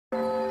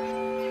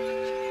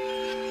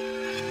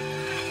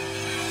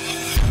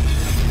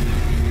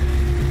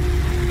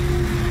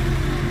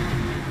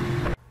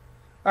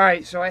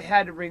Alright, so I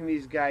had to bring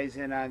these guys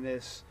in on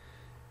this.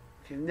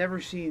 If you've never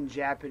seen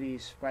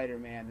Japanese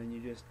Spider-Man,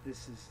 then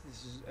this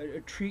is a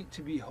treat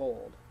to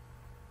behold.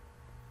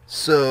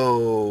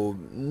 So,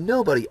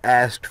 nobody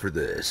asked for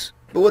this,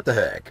 but what the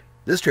heck?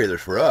 This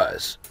trailer's for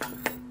us.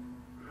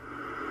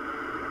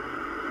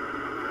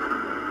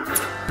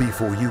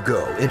 Before you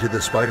go into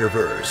the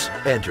Spider-Verse,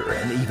 enter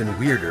an even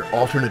weirder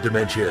alternate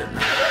dimension.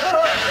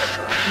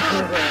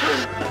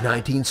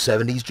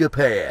 1970s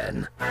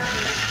Japan.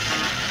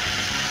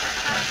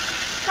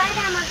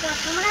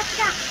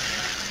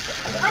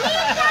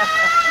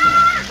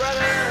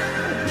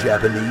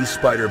 Japanese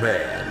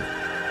Spider-Man.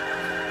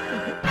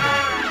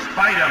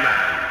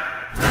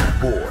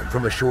 Spider-Man. Born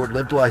from a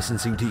short-lived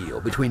licensing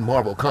deal between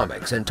Marvel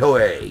Comics and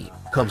Toei,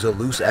 comes a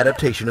loose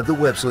adaptation of the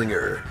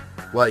web-slinger.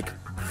 Like,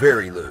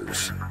 very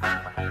loose.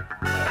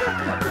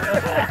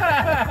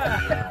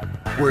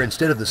 Where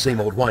instead of the same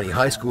old whiny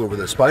high schooler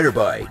with a spider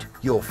bite,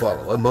 you'll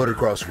follow a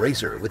motocross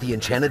racer with the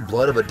enchanted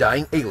blood of a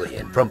dying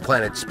alien from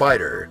planet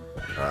Spider.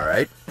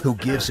 Alright, who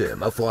gives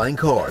him a flying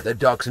car that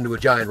docks into a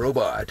giant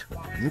robot.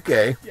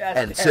 Okay, yes,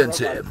 and sends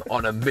him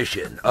on a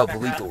mission of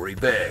lethal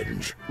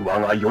revenge.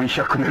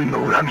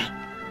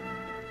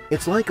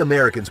 It's like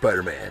American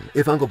Spider-Man,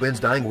 if Uncle Ben's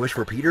dying wish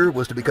for Peter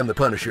was to become the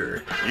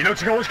Punisher.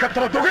 Yes!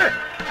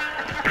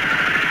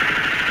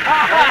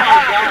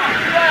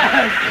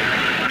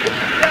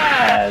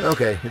 Yes!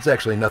 Okay, it's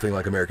actually nothing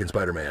like American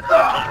Spider-Man.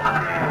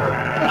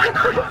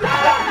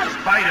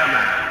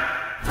 Spider-Man!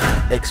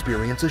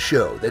 Experience a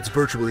show that's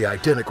virtually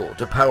identical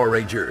to Power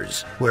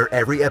Rangers, where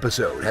every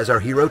episode has our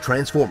hero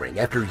transforming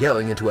after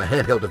yelling into a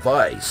handheld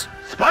device.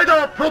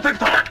 Spider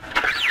Protector!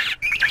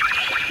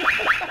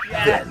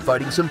 Then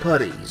fighting some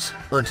putties,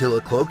 until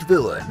a cloaked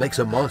villain makes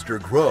a monster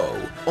grow,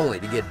 only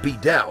to get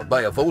beat down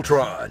by a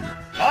Voltron.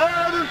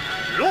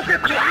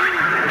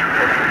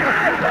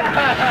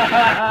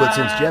 But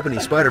since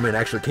Japanese Spider-Man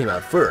actually came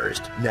out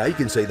first, now you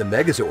can say the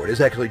Megazord is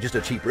actually just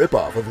a cheap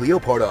ripoff of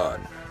Leopardon.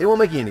 It won't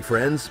make you any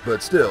friends,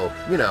 but still,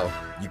 you know,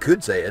 you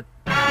could say it.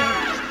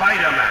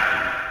 Spider-Man!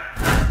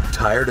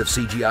 Tired of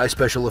CGI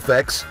special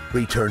effects?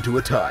 Return to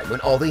a time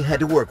when all they had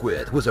to work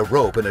with was a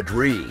rope and a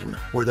dream,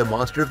 where the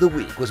monster of the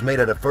week was made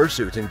out of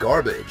fursuits and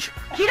garbage.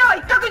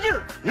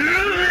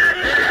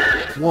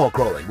 Wall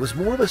crawling was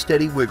more of a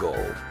steady wiggle.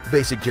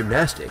 Basic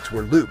gymnastics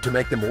were looped to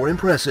make them more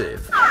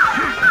impressive.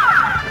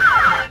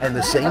 And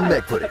the same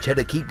mech footage had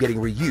to keep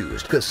getting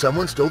reused because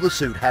someone stole the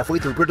suit halfway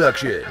through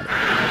production.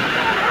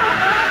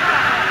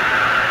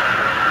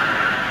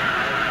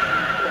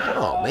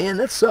 Oh man,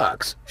 that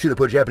sucks. Should have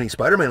put Japanese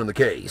Spider-Man on the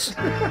case.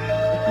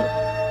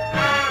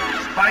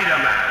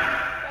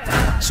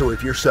 Spider-Man! So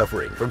if you're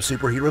suffering from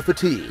superhero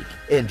fatigue,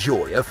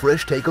 enjoy a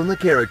fresh take on the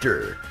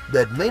character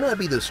that may not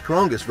be the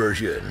strongest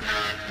version,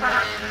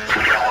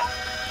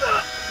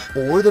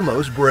 or the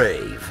most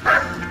brave,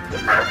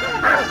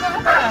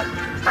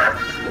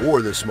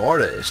 or the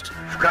smartest.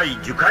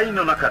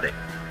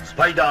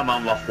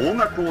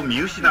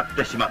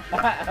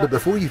 But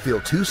before you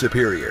feel too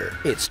superior,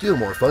 it's still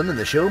more fun than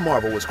the show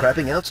Marvel was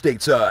crapping out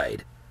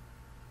stateside.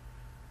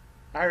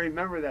 I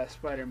remember that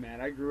Spider-Man.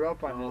 I grew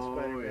up on this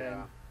Spider-Man.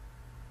 Yeah.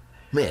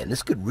 Man,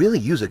 this could really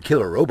use a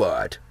killer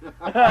robot.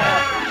 Spider-Man!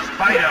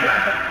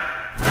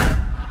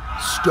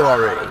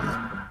 Starring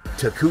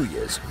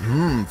Takuya's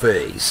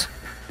face,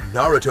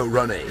 Naruto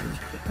running,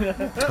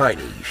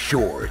 tiny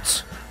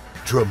shorts,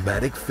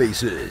 dramatic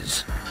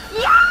faces,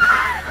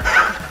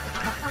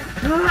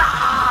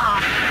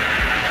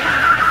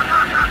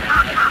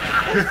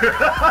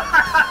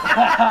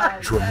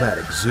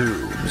 dramatic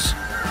zooms,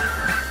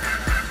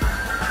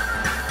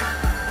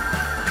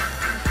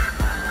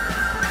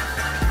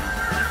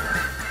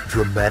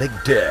 dramatic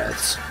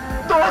deaths,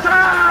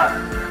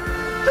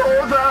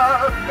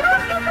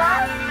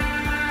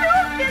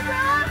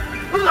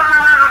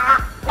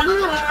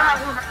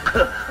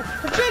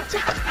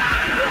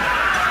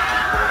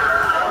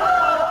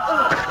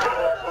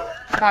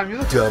 Tom, you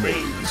look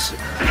dummies.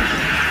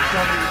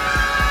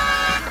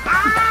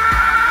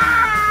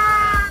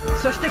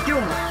 そして今日も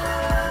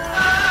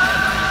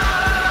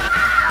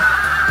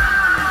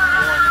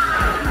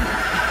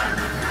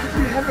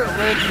You haven't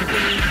lived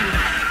until you see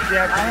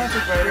Japanese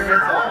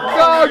Spider-Man.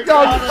 Go!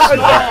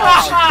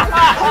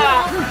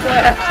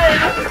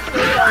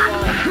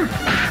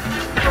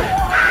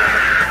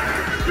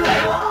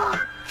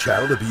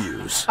 Child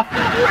abuse.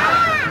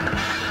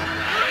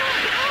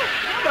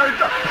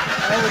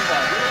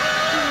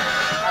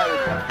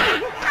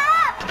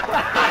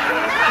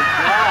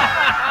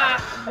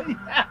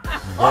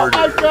 Murder.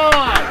 Oh my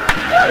God!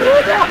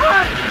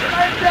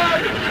 I'm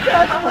done!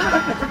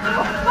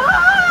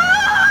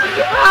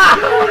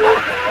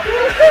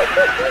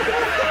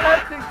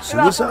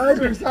 Suicide?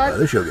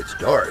 This show gets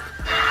dark.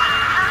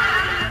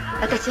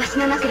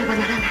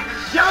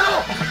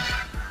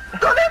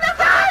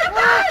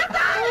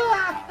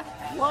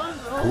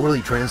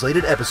 poorly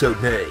translated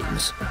episode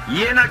names. Full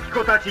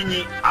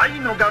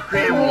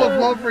of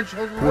love for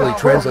children. Poorly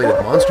translated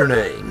monster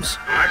names.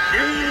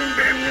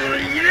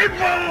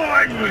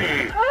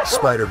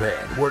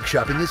 Spider-Man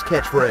workshopping his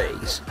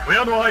catchphrase.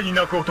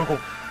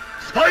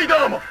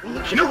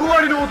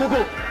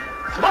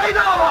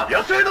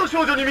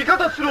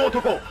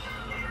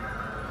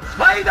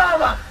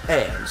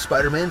 And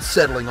Spider-Man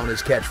settling on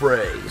his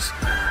catchphrase.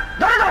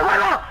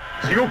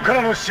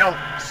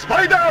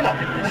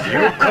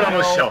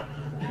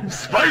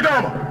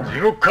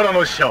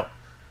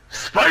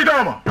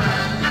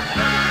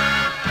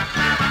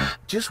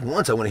 Just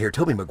once I want to hear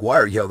Tobey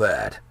Maguire yell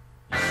that.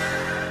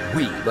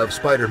 We love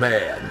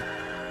Spider-Man.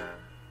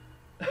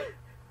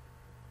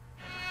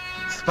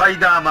 スパイ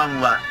ダーマ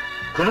ンは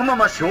このま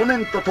ま少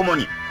年と共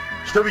に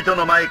人々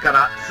の前か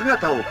ら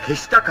姿を消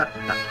したかっ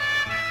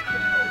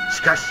た。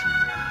しかし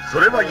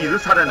それは許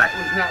されない。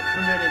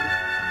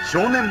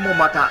少年も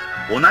また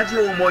同じ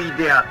思い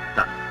であっ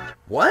た。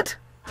What?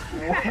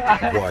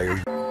 Why are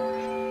you...